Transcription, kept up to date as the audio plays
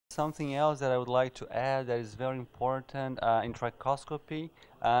Something else that I would like to add that is very important in trichoscopy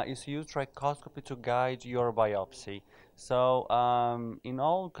is to use trichoscopy to guide your biopsy. So in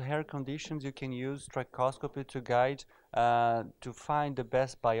all hair conditions, you can use trichoscopy to guide to find the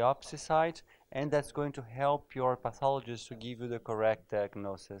best biopsy site, and that's going to help your pathologist to give you the correct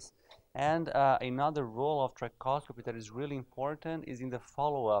diagnosis. And another role of trichoscopy that is really important is in the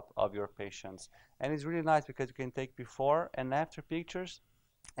follow-up of your patients. And it's really nice because you can take before and after pictures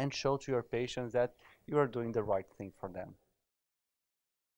and show to your patients that you are doing the right thing for them.